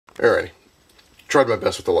Alrighty. Tried my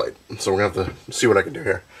best with the light, so we're gonna have to see what I can do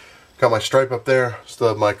here. Got my stripe up there, still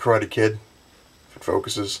have my Karate Kid, if it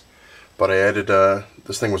focuses. But I added,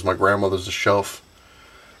 this thing was my grandmother's shelf.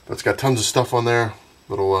 But it's got tons of stuff on there.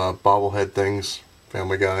 Little bobblehead things,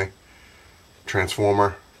 Family Guy,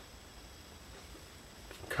 Transformer.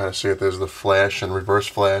 Kind of see it, there's the Flash and Reverse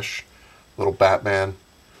Flash. Little Batman,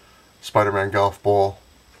 Spider-Man golf ball.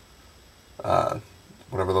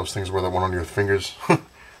 Whatever those things were that went on your fingers.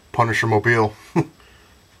 Punisher Mobile.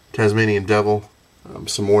 Tasmanian Devil.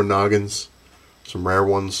 Some more noggins. Some rare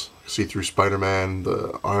ones. See-through Spider-Man.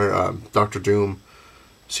 The Doctor Doom.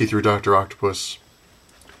 See-through Dr. Octopus.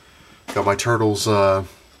 Got my Turtles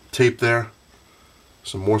tape there.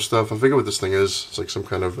 Some more stuff. I forget what this thing is. It's like some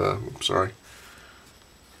kind of, sorry.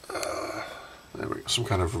 There we go. Some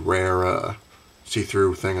kind of rare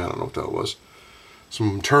see-through thing. I don't know what that was.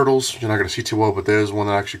 Some turtles. You're not going to see too well, but there's one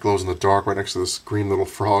that actually glows in the dark right next to this green little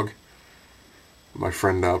frog. My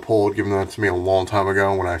friend Paul had given that to me a long time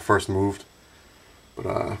ago when I first moved.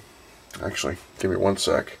 But actually, give me one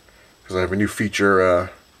sec, because I have a new feature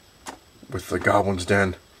with the Goblins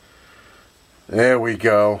Den. There we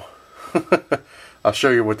go. I'll show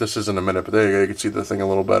you what this is in a minute, but there you go. You can see the thing a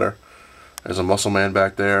little better. There's a Muscle Man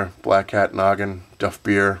back there, Black Cat noggin, Duff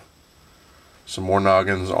Beer, some more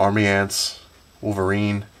noggins, Army Ants,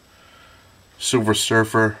 Wolverine, Silver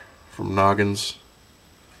Surfer from Noggins.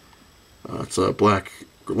 It's a Black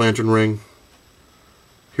Lantern Ring,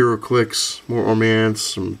 Hero Clicks, more Army Ants,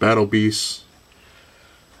 some Battle Beasts,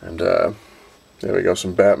 and there we go,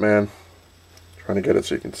 some Batman. Trying to get it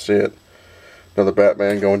so you can see it. Another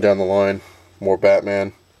Batman going down the line, more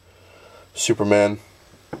Batman, Superman.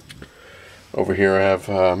 Over here I have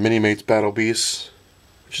Mini-Mates Battle Beasts,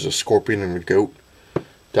 which is a scorpion and a goat,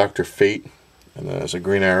 Dr. Fate, and there's a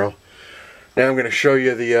Green Arrow. Now I'm going to show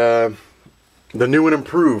you the new and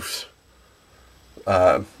improved,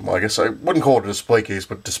 well, I guess I wouldn't call it a display case,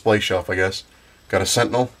 but display shelf, I guess. Got a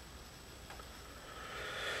Sentinel.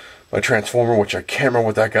 My Transformer, which I can't remember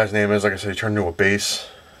what that guy's name is. Like I said, he turned into a base.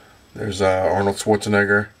 There's Arnold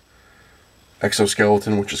Schwarzenegger.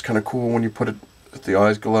 Exoskeleton, which is kind of cool when you put it, the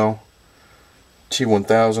eyes glow.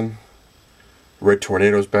 T-1000. Red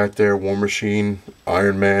Tornado's back there. War Machine.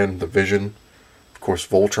 Iron Man. The Vision. Of course,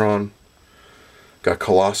 Voltron. Got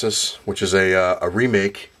Colossus, which is a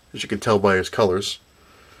remake, as you can tell by his colors.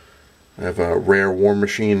 I have a rare War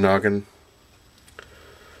Machine noggin.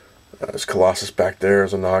 There's Colossus back there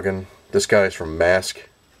as a noggin. This guy is from Mask.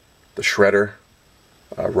 The Shredder.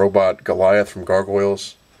 Robot Goliath from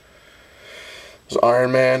Gargoyles. There's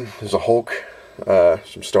Iron Man. There's a Hulk.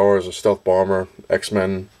 Some stars, a stealth bomber,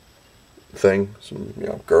 X-Men thing, some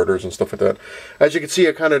girders and stuff like that. As you can see,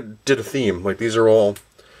 I kind of did a theme. Like, these are all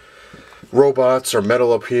robots or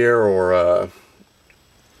metal up here, or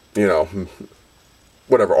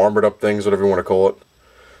whatever, armored up things, whatever you want to call it.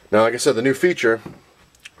 Now, like I said, the new feature,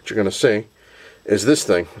 what you're gonna see, is this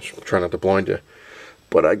thing. I'm trying not to blind you,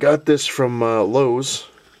 but I got this from Lowe's.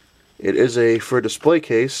 It is for a display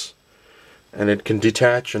case. And it can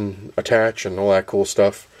detach and attach and all that cool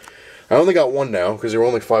stuff. I only got one now, because they were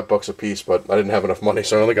only $5 a piece, but I didn't have enough money,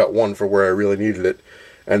 so I only got one for where I really needed it.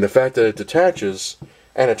 And the fact that it detaches,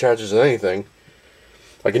 and attaches to anything,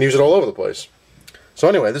 I can use it all over the place. So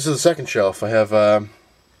anyway, this is the second shelf. I have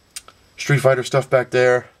Street Fighter stuff back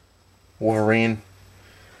there, Wolverine.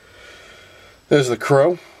 There's the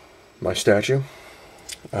Crow, my statue.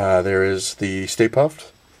 There is the Stay Puft.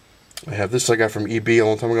 I have this I got from EB a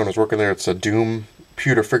long time ago when I was working there. It's a Doom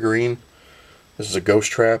pewter figurine. This is a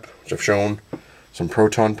Ghost Trap, which I've shown. Some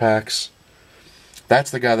Proton Packs. That's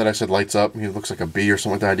the guy that I said lights up. He looks like a bee or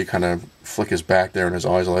something like that. You kind of flick his back there and his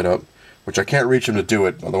eyes light up. Which I can't reach him to do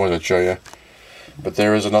it, otherwise I'd show you. But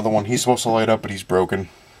there is another one. He's supposed to light up, but he's broken.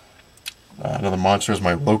 Another monster is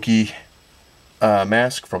my Loki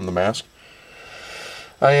mask from The Mask.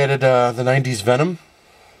 I added the 90s Venom.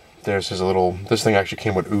 There's his little, this thing actually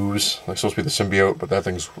came with ooze. It's supposed to be the symbiote, but that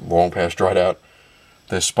thing's long past dried out.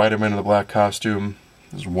 There's Spider-Man in the black costume.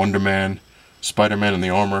 There's Wonder Man. Spider-Man in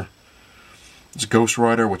the armor. There's Ghost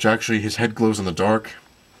Rider, which actually his head glows in the dark.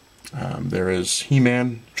 There is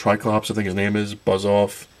He-Man, Triclops, I think his name is, Buzz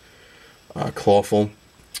Off, Clawful.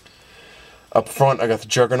 Up front, I got the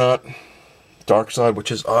Juggernaut, Darkseid, which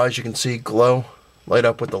his eyes, you can see, glow, light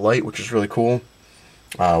up with the light, which is really cool.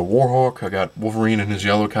 Warhawk, I got Wolverine in his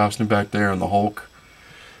yellow costume back there, and the Hulk.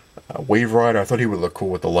 Wave Rider, I thought he would look cool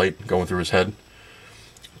with the light going through his head.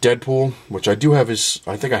 Deadpool, which I do have his,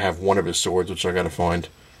 I think I have one of his swords, which I gotta find.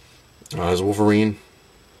 There's Wolverine.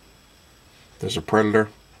 There's a Predator.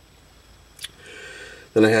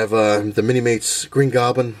 Then I have the Mini-Mates Green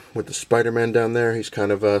Goblin with the Spider-Man down there. He's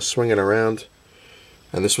kind of swinging around.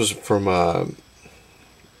 And this was from,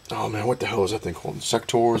 oh man, what the hell is that thing called?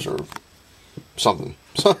 Sectors or something.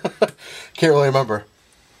 Can't really remember.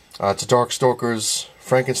 It's a Darkstalkers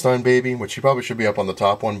Frankenstein baby, which he probably should be up on the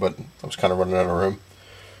top one, but I was kind of running out of room.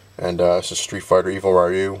 And it's a Street Fighter Evil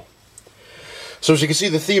Ryu. So as you can see,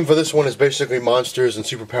 the theme for this one is basically monsters and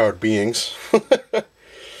superpowered beings.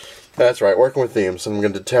 That's right, working with themes. And I'm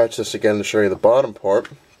going to detach this again to show you the bottom part.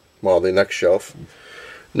 Well, the next shelf.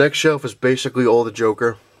 Next shelf is basically all the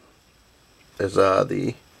Joker. There's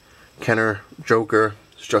the Kenner Joker,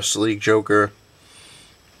 Justice League Joker,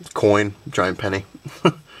 coin, giant penny.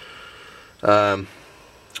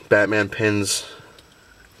 Batman pins,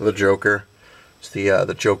 the Joker. It's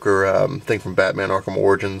the Joker thing from Batman Arkham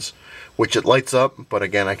Origins, which it lights up, but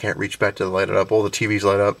again, I can't reach back to light it up. All the TVs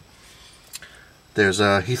light up. There's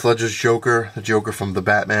Heath Ledger's Joker, the Joker from the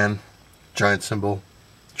Batman, giant symbol.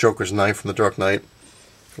 Joker's knife from the Dark Knight,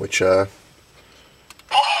 which, a little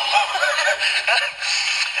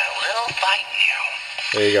bite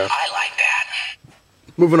you. There you go. I like that.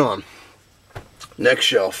 Moving on. Next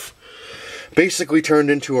shelf. Basically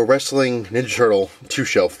turned into a wrestling Ninja Turtle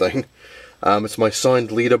 2-shelf thing. It's my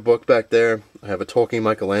signed Lita book back there. I have a talking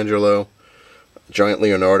Michelangelo, giant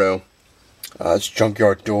Leonardo. It's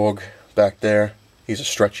Junkyard Dog back there. He's a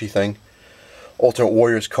stretchy thing. Ultimate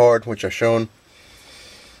Warrior's card, which I've shown.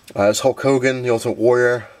 It's Hulk Hogan, the Ultimate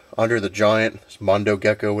Warrior, Andre the Giant. It's Mondo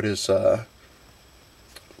Gecko with his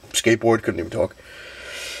skateboard. Couldn't even talk.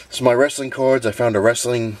 So my wrestling cards. I found a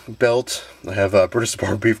wrestling belt. I have British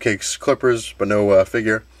Department Beefcakes Clippers, but no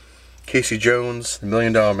figure. Casey Jones, the $1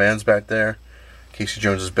 Million Man's back there. Casey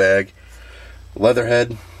Jones's bag.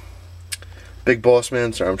 Leatherhead. Big Boss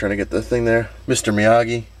Man. Sorry, I'm trying to get the thing there. Mr.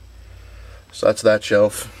 Miyagi. So that's that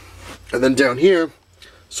shelf. And then down here,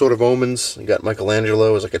 Sort of Omens. I got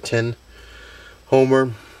Michelangelo as like a tin.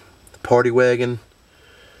 Homer. The Party Wagon.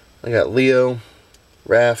 I got Leo.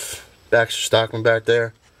 Raph. Baxter Stockman back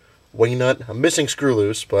there. Waynut. I'm missing Screw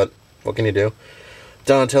Loose, but what can you do?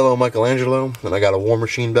 Donatello, Michelangelo. And I got a War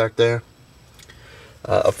Machine back there.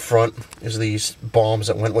 Up front is these bombs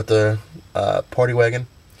that went with the Party Wagon,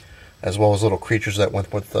 as well as little creatures that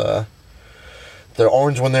went with the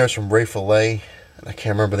orange one there is from Ray Fillet, and I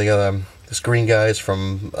can't remember the other. This green guy is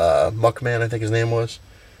from Muckman, I think his name was,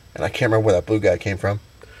 and I can't remember where that blue guy came from.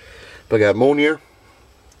 But I got Monier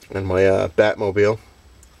and my Batmobile,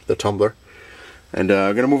 the Tumbler, and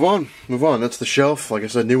I'm gonna move on. That's the shelf. Like I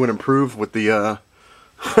said, new and improved with the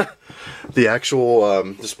the actual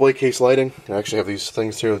display case lighting. I actually have these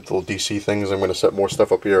things here, the little DC things. I'm going to set more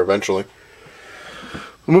stuff up here eventually.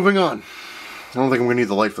 Moving on. I don't think I'm going to need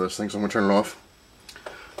the light for this thing, so I'm going to turn it off.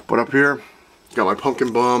 But up here, got my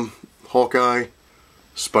Pumpkin Bomb, Hawkeye,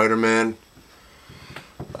 Spider-Man,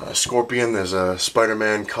 Scorpion. There's a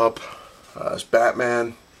Spider-Man cup. There's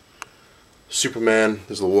Batman, Superman.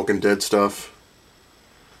 There's the Walking Dead stuff.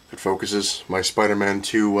 If it focuses. My Spider-Man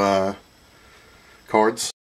 2 cards.